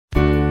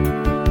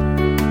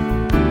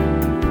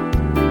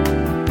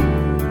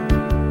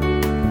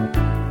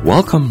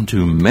Welcome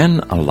to Men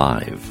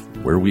Alive,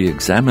 where we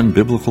examine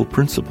biblical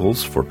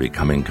principles for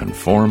becoming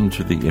conformed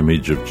to the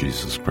image of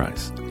Jesus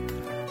Christ.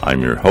 I'm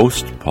your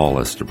host, Paul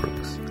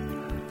Estabrooks.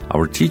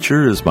 Our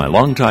teacher is my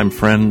longtime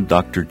friend,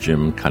 Dr.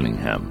 Jim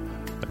Cunningham,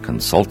 a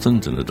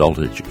consultant in adult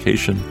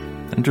education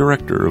and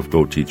director of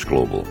Go Teach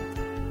Global.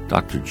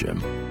 Dr.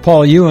 Jim.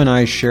 Paul, you and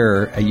I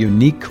share a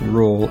unique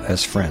role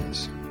as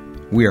friends.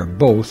 We are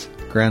both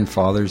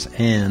grandfathers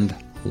and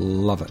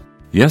love it.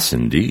 Yes,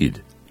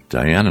 indeed.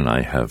 Diane and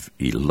I have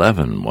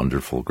 11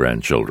 wonderful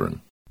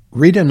grandchildren.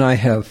 Rita and I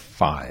have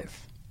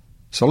 5.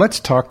 So let's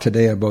talk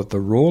today about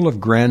the role of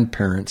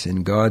grandparents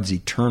in God's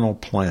eternal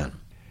plan.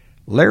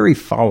 Larry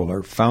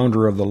Fowler,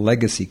 founder of the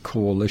Legacy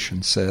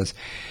Coalition, says,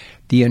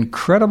 "The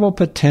incredible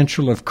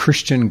potential of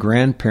Christian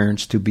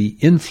grandparents to be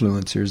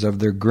influencers of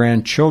their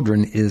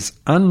grandchildren is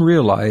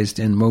unrealized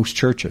in most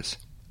churches,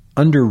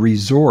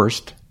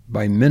 under-resourced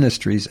by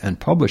ministries and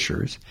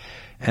publishers,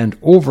 and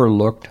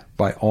overlooked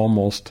by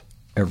almost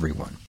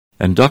everyone."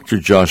 And Dr.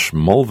 Josh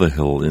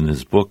Mulvihill, in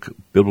his book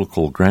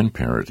Biblical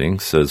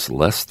Grandparenting, says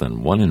less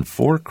than 1 in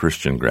 4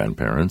 Christian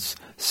grandparents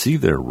see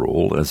their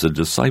role as a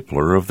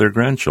discipler of their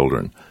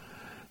grandchildren.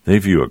 They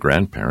view a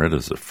grandparent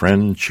as a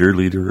friend,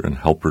 cheerleader, and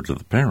helper to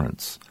the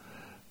parents.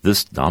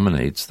 This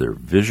dominates their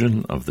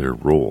vision of their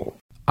role.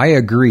 I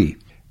agree.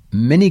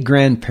 Many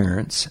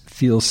grandparents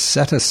feel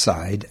set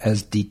aside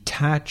as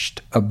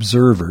detached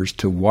observers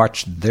to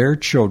watch their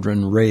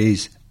children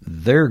raise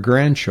their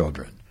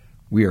grandchildren.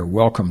 We are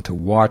welcome to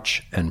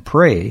watch and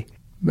pray,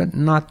 but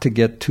not to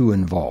get too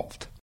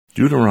involved.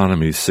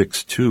 Deuteronomy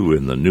 6:2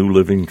 in the New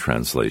Living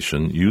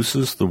Translation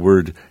uses the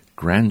word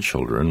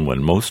grandchildren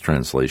when most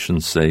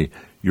translations say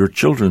your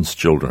children's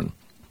children.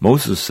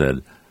 Moses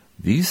said,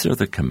 "These are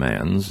the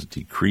commands,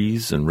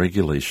 decrees, and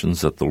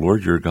regulations that the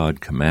Lord your God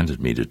commanded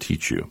me to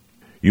teach you.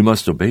 You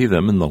must obey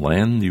them in the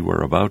land you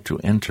are about to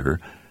enter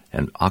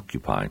and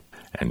occupy,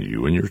 and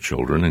you and your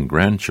children and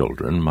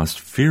grandchildren must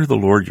fear the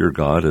Lord your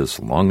God as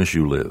long as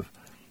you live.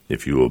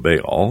 If you obey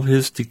all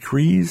his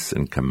decrees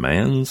and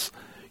commands,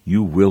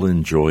 you will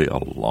enjoy a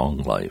long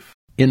life."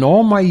 In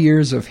all my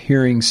years of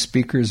hearing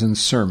speakers and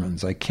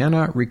sermons, I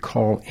cannot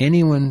recall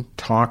anyone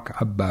talk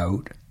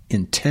about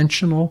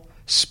intentional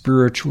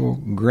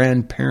spiritual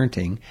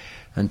grandparenting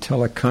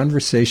until a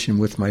conversation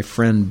with my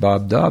friend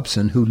Bob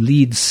Dobson, who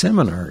leads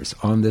seminars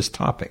on this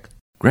topic.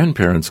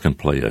 Grandparents can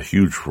play a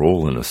huge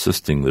role in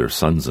assisting their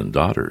sons and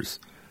daughters.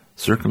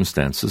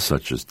 Circumstances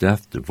such as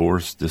death,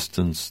 divorce,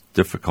 distance,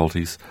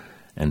 difficulties,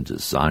 and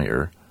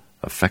desire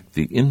affect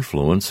the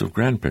influence of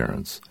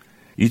grandparents.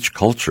 Each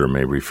culture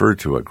may refer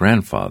to a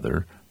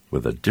grandfather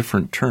with a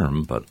different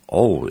term, but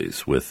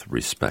always with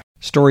respect.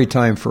 Story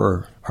time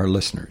for our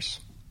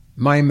listeners.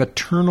 My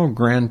maternal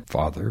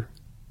grandfather,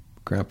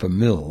 Grandpa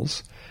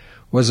Mills,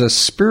 was a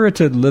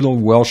spirited little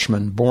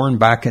Welshman born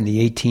back in the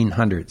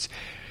 1800s.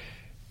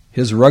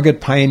 His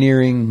rugged,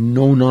 pioneering,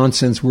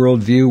 no-nonsense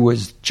worldview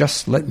was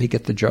just let me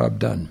get the job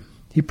done.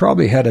 He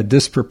probably had a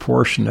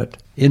disproportionate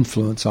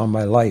influence on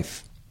my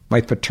life.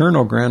 My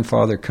paternal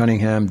grandfather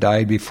Cunningham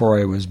died before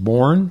I was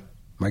born.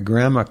 My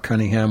grandma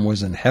Cunningham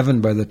was in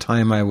heaven by the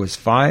time I was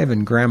 5,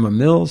 and Grandma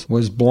Mills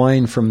was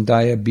blind from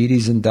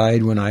diabetes and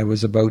died when I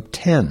was about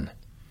 10.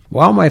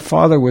 While my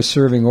father was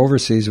serving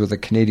overseas with the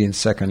Canadian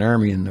Second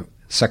Army in the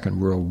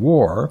Second World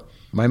War,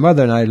 my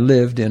mother and I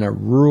lived in a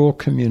rural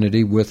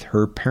community with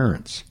her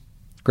parents.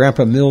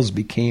 Grandpa Mills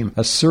became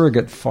a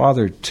surrogate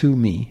father to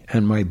me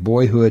and my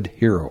boyhood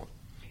hero.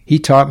 He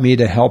taught me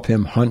to help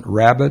him hunt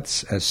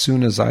rabbits as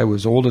soon as I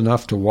was old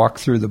enough to walk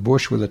through the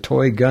bush with a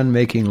toy gun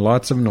making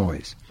lots of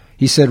noise.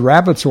 He said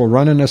rabbits will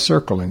run in a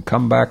circle and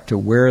come back to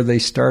where they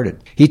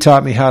started. He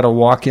taught me how to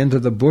walk into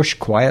the bush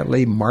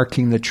quietly,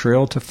 marking the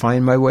trail to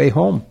find my way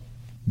home.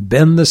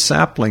 Bend the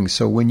saplings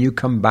so when you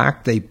come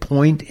back they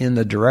point in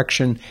the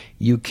direction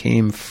you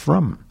came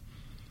from.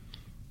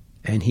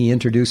 And he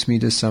introduced me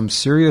to some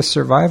serious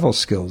survival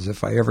skills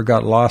if I ever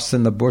got lost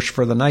in the bush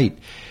for the night.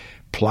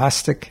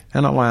 Plastic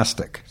and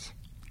elastic.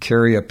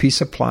 Carry a piece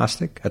of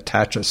plastic,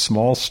 attach a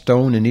small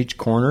stone in each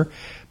corner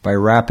by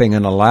wrapping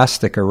an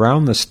elastic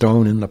around the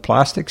stone in the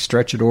plastic,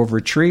 stretch it over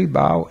a tree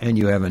bough, and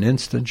you have an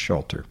instant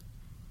shelter.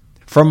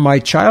 From my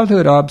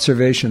childhood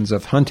observations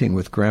of hunting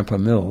with Grandpa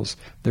Mills,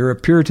 there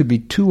appear to be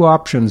 2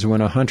 options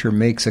when a hunter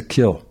makes a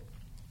kill.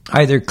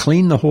 Either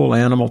clean the whole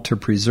animal to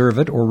preserve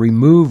it or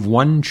remove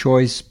one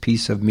choice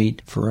piece of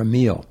meat for a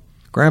meal.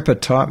 Grandpa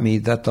taught me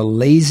that the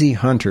lazy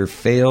hunter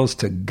fails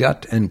to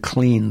gut and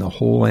clean the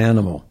whole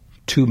animal.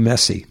 Too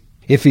messy.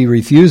 If he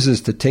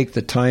refuses to take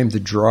the time to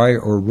dry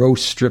or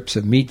roast strips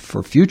of meat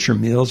for future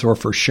meals or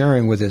for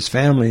sharing with his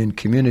family and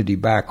community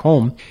back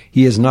home,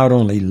 he is not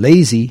only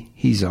lazy,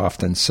 he's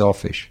often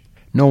selfish.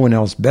 No one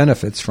else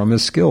benefits from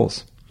his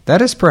skills.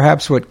 That is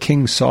perhaps what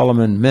King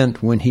Solomon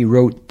meant when he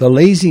wrote, "The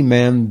lazy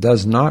man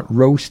does not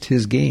roast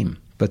his game,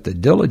 but the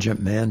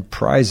diligent man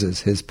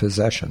prizes his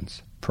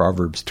possessions."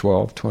 Proverbs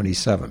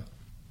 12:27.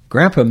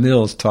 Grandpa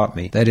Mills taught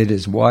me that it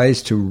is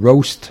wise to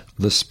roast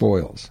the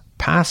spoils.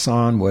 pass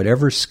on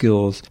whatever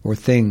skills or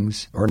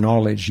things or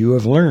knowledge you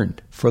have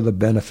learned for the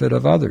benefit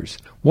of others.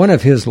 One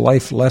of his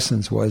life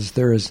lessons was,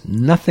 there is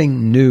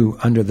nothing new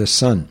under the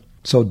sun,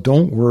 so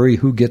don't worry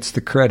who gets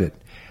the credit.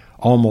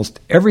 Almost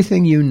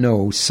everything you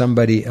know,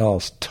 somebody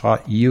else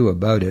taught you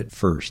about it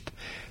first.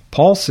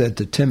 Paul said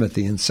to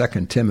Timothy in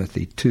 2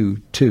 Timothy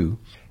 2:2,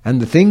 "And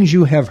the things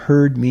you have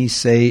heard me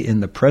say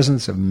in the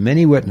presence of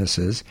many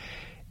witnesses,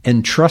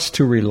 entrust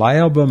to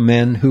reliable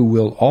men who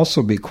will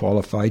also be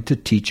qualified to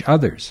teach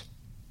others."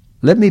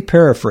 Let me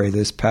paraphrase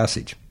this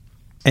passage.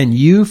 "And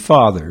you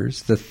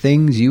fathers, the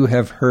things you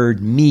have heard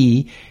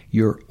me,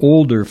 your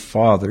older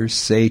fathers,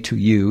 say to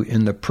you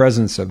in the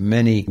presence of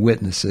many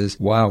witnesses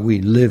while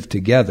we live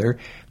together,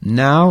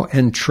 now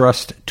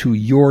entrust to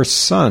your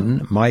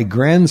son, my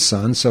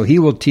grandson, so he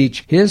will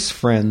teach his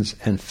friends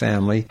and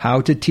family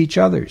how to teach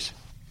others."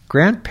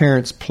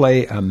 Grandparents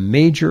play a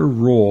major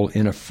role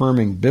in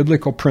affirming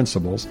biblical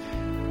principles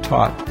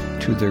taught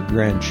to their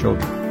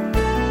grandchildren.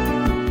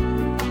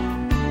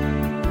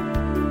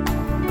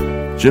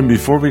 Jim,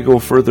 before we go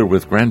further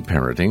with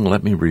grandparenting,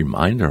 let me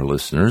remind our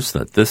listeners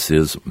that this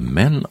is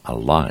Men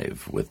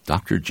Alive with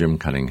Dr. Jim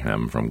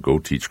Cunningham from Go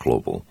Teach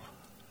Global.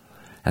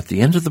 At the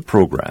end of the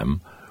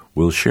program,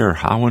 we'll share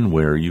how and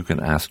where you can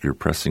ask your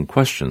pressing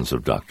questions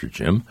of Dr.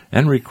 Jim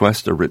and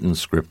request a written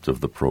script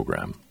of the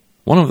program.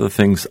 One of the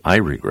things I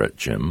regret,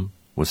 Jim,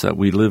 was that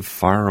we live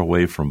far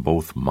away from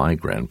both my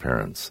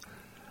grandparents.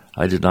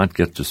 I did not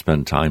get to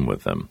spend time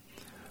with them.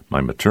 My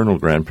maternal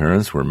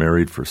grandparents were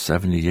married for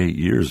 78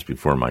 years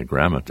before my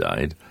grandma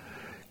died.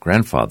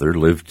 Grandfather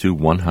lived to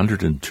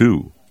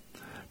 102.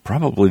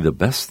 Probably the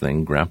best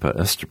thing Grandpa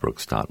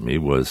Estabrooks taught me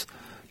was,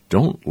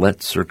 don't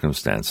let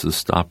circumstances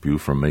stop you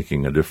from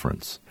making a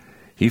difference.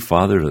 He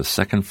fathered a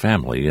second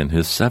family in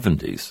his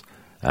 70s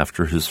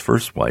after his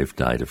first wife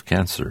died of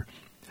cancer,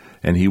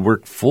 and he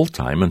worked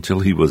full-time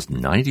until he was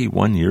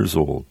 91 years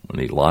old when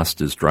he lost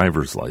his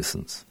driver's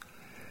license.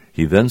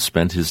 He then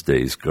spent his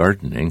days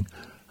gardening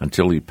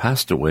until he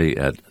passed away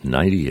at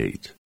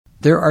 98.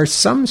 There are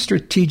some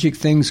strategic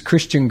things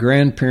Christian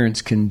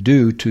grandparents can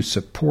do to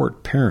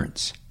support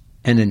parents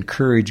and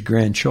encourage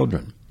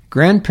grandchildren.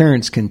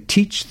 Grandparents can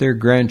teach their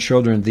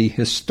grandchildren the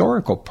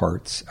historical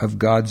parts of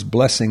God's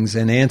blessings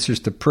and answers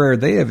to prayer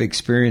they have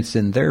experienced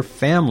in their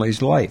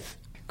family's life.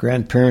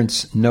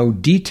 Grandparents know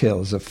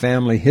details of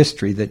family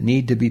history that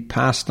need to be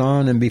passed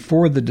on, and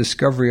before the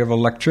discovery of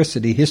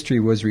electricity, history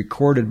was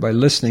recorded by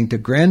listening to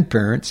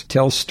grandparents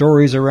tell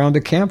stories around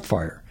a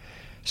campfire.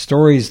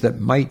 Stories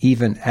that might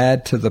even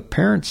add to the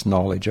parents'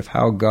 knowledge of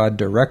how God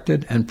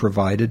directed and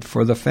provided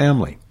for the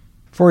family.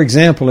 For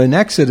example, in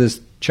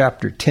Exodus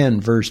chapter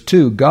 10, verse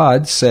 2,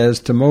 God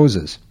says to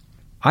Moses,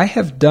 "I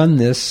have done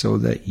this so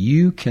that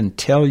you can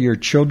tell your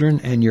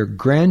children and your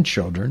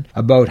grandchildren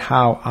about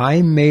how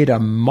I made a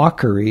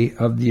mockery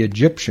of the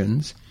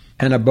Egyptians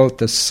and about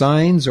the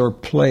signs or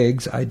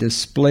plagues I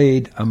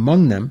displayed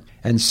among them,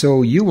 and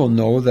so you will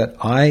know that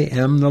I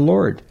am the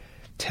Lord.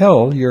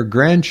 Tell your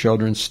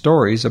grandchildren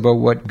stories about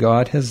what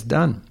God has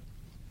done."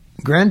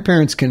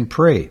 Grandparents can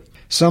pray.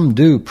 Some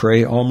do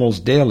pray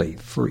almost daily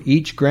for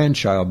each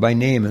grandchild by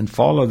name and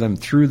follow them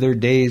through their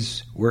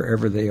days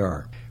wherever they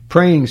are,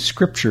 praying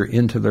Scripture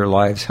into their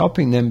lives,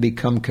 helping them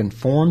become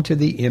conformed to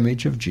the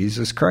image of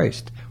Jesus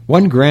Christ.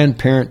 One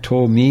grandparent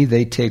told me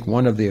they take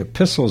one of the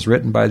epistles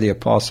written by the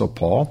Apostle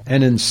Paul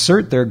and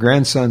insert their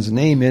grandson's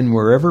name in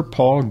wherever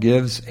Paul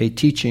gives a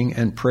teaching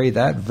and pray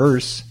that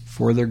verse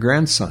for their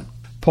grandson.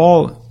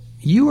 Paul,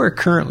 you are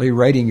currently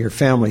writing your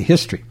family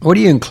history. What are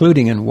you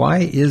including, and why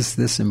is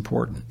this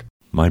important?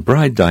 My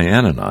bride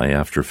Diane and I,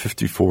 after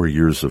 54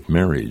 years of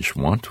marriage,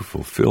 want to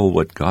fulfill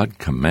what God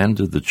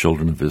commanded the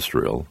children of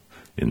Israel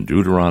in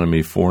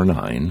Deuteronomy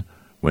 4:9,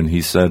 when he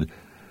said,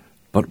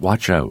 "But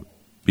watch out,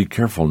 be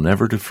careful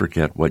never to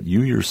forget what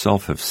you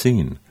yourself have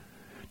seen.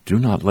 Do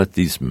not let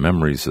these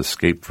memories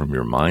escape from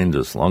your mind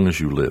as long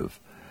as you live,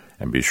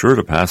 and be sure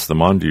to pass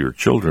them on to your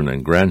children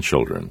and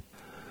grandchildren."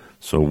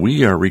 So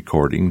we are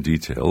recording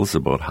details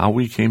about how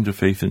we came to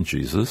faith in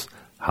Jesus,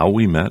 how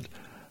we met,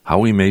 how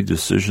we made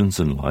decisions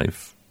in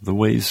life, the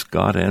ways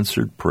God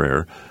answered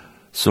prayer,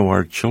 so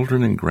our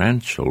children and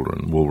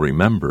grandchildren will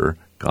remember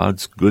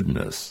God's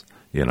goodness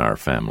in our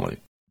family.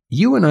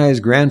 You and I as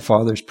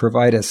grandfathers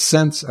provide a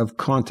sense of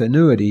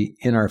continuity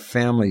in our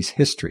family's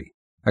history,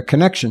 a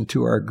connection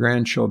to our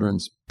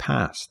grandchildren's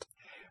past.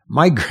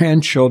 My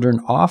grandchildren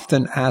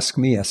often ask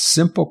me a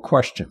simple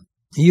question,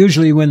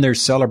 usually when they're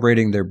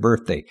celebrating their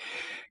birthday.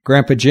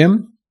 "Grandpa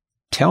Jim,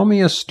 tell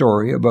me a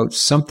story about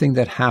something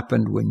that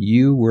happened when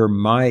you were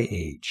my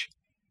age."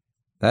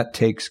 That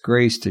takes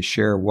grace to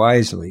share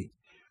wisely.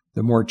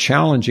 The more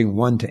challenging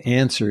one to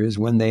answer is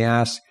when they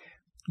ask,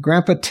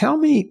 "Grandpa, tell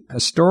me a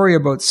story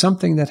about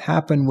something that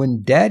happened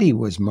when Daddy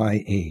was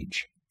my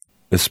age."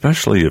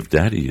 Especially if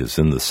Daddy is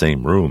in the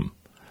same room.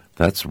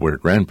 That's where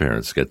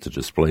grandparents get to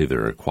display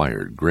their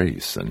acquired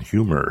grace and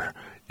humor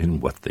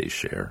in what they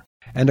share.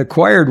 And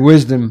acquired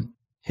wisdom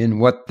in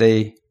what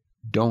they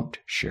don't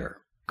share.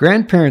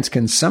 Grandparents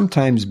can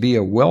sometimes be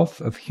a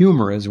wealth of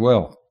humor as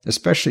well.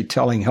 especially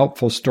telling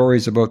helpful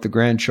stories about the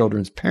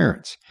grandchildren's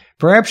parents.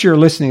 Perhaps you're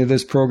listening to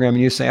this program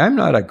and you say, I'm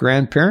not a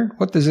grandparent.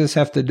 What does this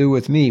have to do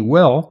with me?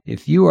 Well,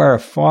 if you are a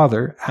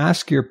father,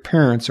 ask your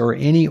parents or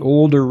any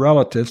older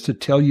relatives to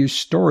tell you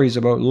stories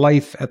about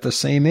life at the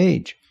same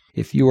age.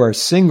 If you are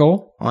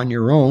single on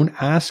your own,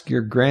 ask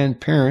your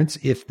grandparents,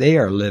 if they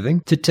are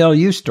living, to tell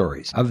you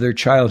stories of their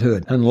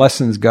childhood and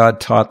lessons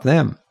God taught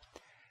them.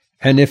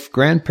 And if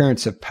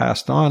grandparents have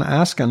passed on,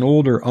 ask an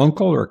older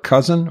uncle or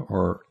cousin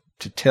or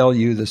to tell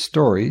you the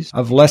stories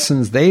of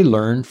lessons they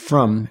learned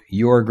from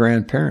your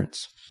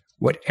grandparents.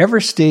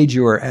 Whatever stage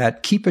you are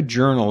at, keep a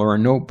journal or a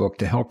notebook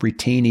to help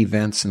retain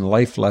events and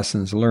life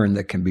lessons learned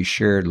that can be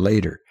shared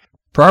later.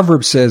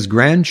 Proverbs says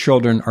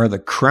grandchildren are the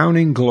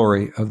crowning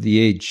glory of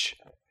the age,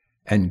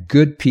 and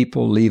good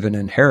people leave an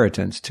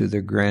inheritance to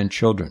their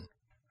grandchildren.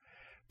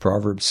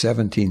 Proverbs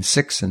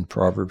 17:6 and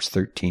Proverbs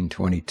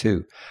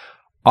 13:22.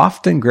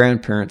 Often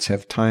grandparents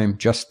have time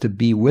just to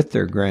be with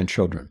their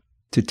grandchildren,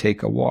 to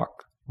take a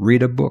walk,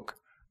 read a book,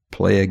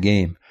 play a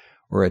game,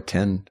 or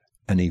attend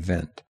an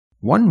event.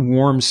 One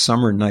warm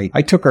summer night,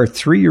 I took our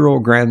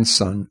 3-year-old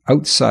grandson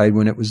outside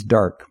when it was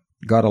dark,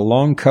 got a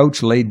long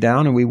couch laid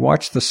down, and we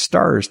watched the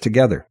stars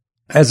together.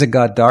 As it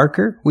got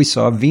darker, we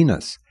saw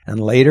Venus,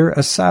 and later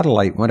a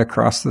satellite went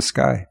across the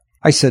sky.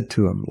 I said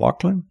to him,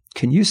 Lachlan,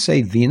 can you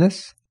say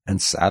Venus and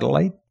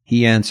satellite?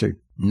 He answered,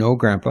 no,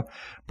 Grandpa,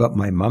 but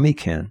my mummy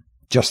can.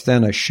 Just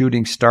then a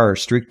shooting star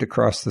streaked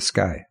across the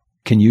sky.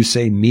 Can you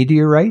say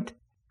meteorite?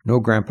 No,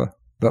 Grandpa,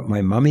 but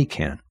my mummy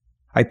can.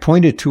 I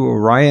pointed to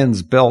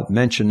Orion's belt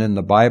mentioned in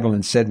the Bible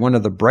and said one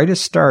of the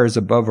brightest stars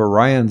above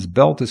Orion's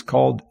belt is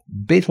called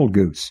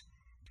Betelgeuse.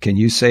 Can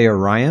you say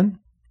Orion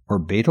or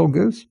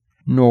Betelgeuse?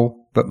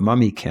 No, but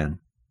Mummy can.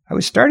 I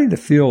was starting to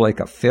feel like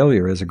a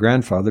failure as a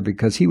grandfather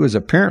because he was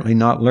apparently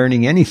not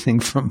learning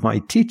anything from my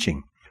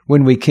teaching.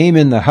 When we came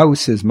in the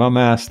house, his mom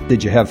asked,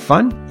 did you have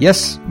fun?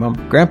 Yes, Mom.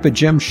 Grandpa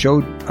Jim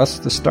showed us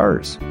the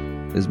stars.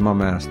 His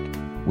mom asked,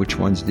 which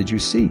ones did you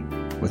see?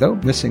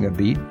 Without missing a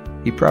beat,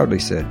 he proudly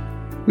said,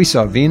 we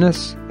saw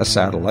Venus, a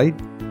satellite,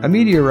 a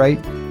meteorite,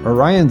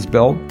 Orion's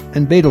belt,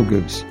 and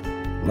Betelgeuse.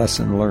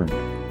 Lesson learned.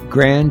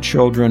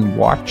 Grandchildren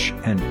watch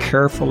and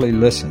carefully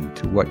listen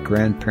to what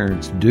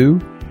grandparents do,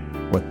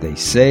 what they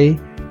say,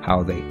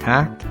 how they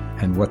act,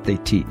 and what they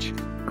teach.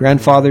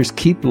 Grandfathers,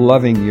 keep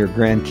loving your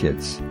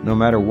grandkids, no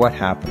matter what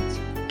happens.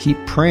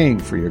 Keep praying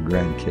for your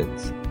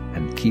grandkids,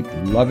 and keep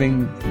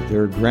loving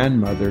their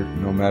grandmother,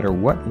 no matter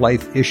what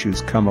life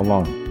issues come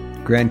along.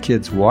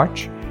 Grandkids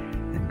watch,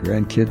 and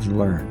grandkids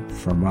learn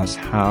from us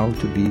how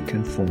to be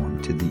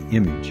conformed to the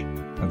image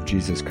of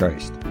Jesus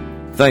Christ.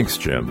 Thanks,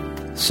 Jim.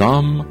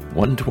 Psalm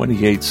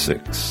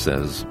 128:6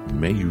 says,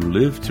 may you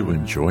live to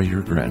enjoy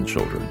your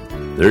grandchildren.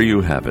 There you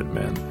have it,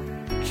 men.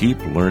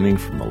 Keep learning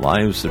from the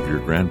lives of your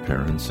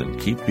grandparents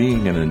and keep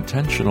being an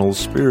intentional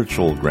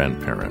spiritual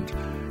grandparent,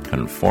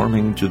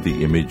 conforming to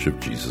the image of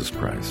Jesus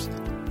Christ.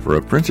 For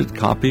a printed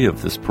copy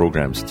of this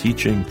program's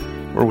teaching,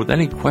 or with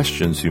any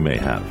questions you may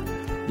have,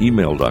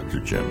 email Dr.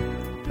 Jim.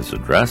 His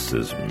address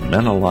is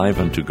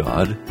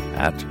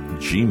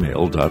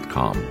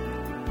menaliveuntogod@gmail.com.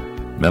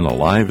 Men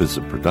Alive is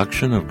a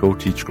production of Go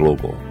Teach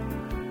Global.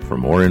 For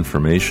more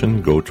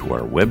information, go to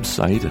our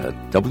website at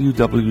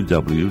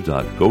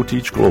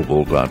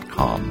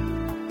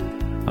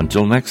www.goteachglobal.com.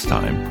 Until next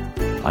time,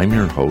 I'm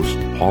your host,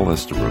 Paul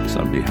Estabrooks,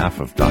 on behalf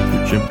of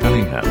Dr. Jim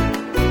Cunningham,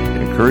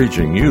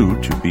 encouraging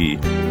you to be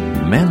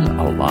men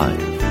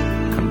alive,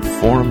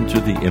 conformed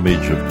to the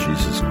image of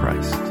Jesus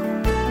Christ.